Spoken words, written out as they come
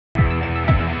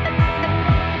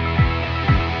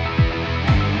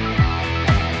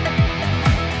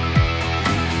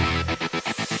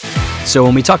So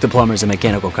when we talk to plumbers and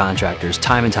mechanical contractors,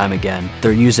 time and time again,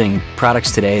 they're using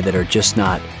products today that are just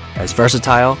not as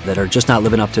versatile, that are just not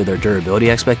living up to their durability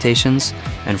expectations,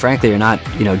 and frankly are not,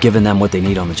 giving them what they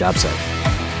need on the job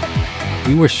site.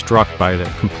 We were struck by the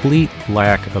complete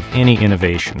lack of any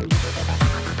innovation.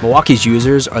 Milwaukee's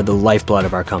users are the lifeblood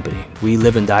of our company. We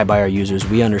live and die by our users.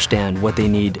 We understand what they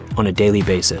need on a daily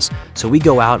basis. So we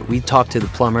go out, we talk to the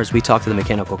plumbers, we talk to the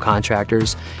mechanical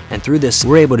contractors, and through this,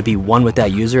 we're able to be one with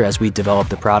that user as we develop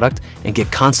the product and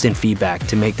get constant feedback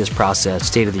to make this process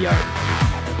state of the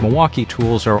art. Milwaukee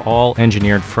tools are all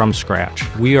engineered from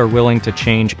scratch. We are willing to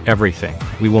change everything.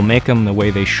 We will make them the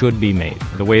way they should be made,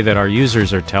 the way that our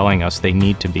users are telling us they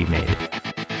need to be made.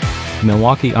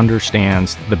 Milwaukee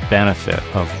understands the benefit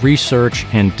of research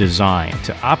and design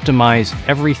to optimize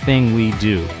everything we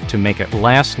do to make it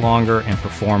last longer and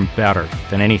perform better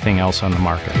than anything else on the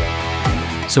market.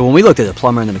 So when we looked at the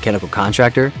plumber and the mechanical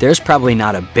contractor, there's probably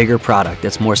not a bigger product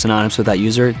that's more synonymous with that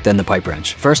user than the pipe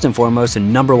wrench. First and foremost, the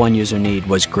 #1 user need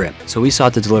was grip. So we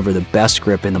sought to deliver the best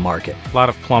grip in the market. A lot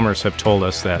of plumbers have told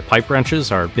us that pipe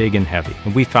wrenches are big and heavy.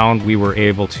 And we found we were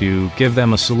able to give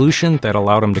them a solution that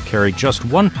allowed them to carry just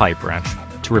one pipe wrench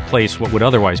to replace what would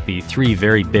otherwise be 3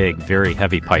 very big, very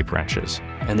heavy pipe wrenches.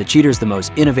 And the Cheater is the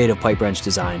most innovative pipe wrench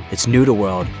design. It's new to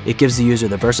world. It gives the user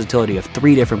the versatility of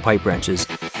 3 different pipe wrenches.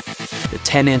 The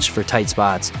 10-inch for tight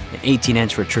spots, an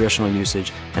 18-inch for traditional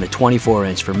usage, and a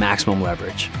 24-inch for maximum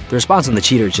leverage. The response on the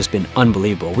Cheater has just been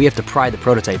unbelievable. We have to pry the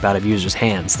prototype out of users'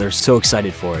 hands. They're so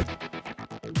excited for it.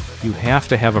 You have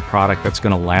to have a product that's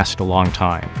going to last a long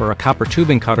time. For a copper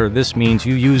tubing cutter, this means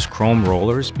you use chrome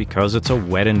rollers because it's a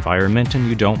wet environment and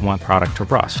you don't want product to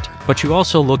rust. But you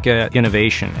also look at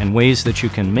innovation and ways that you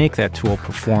can make that tool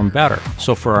perform better.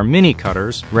 So for our mini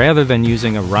cutters, rather than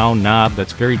using a round knob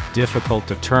that's very difficult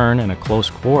to turn in a close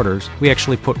quarters, we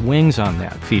actually put wings on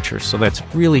that feature, so that's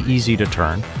really easy to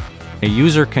turn. A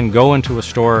user can go into a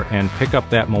store and pick up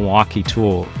that Milwaukee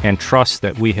tool and trust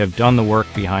that we have done the work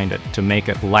behind it to make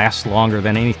it last longer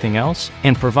than anything else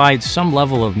and provide some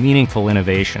level of meaningful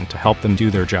innovation to help them do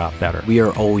their job better. We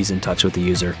are always in touch with the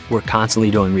user. We're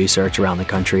constantly doing research around the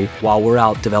country. While we're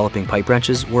out developing pipe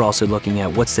wrenches, we're also looking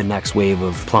at what's the next wave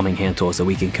of plumbing hand tools that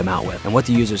we can come out with. And what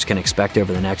the users can expect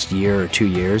over the next year or 2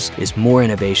 years is more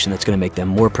innovation that's going to make them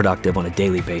more productive on a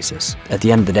daily basis. At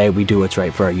the end of the day, we do what's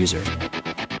right for our user.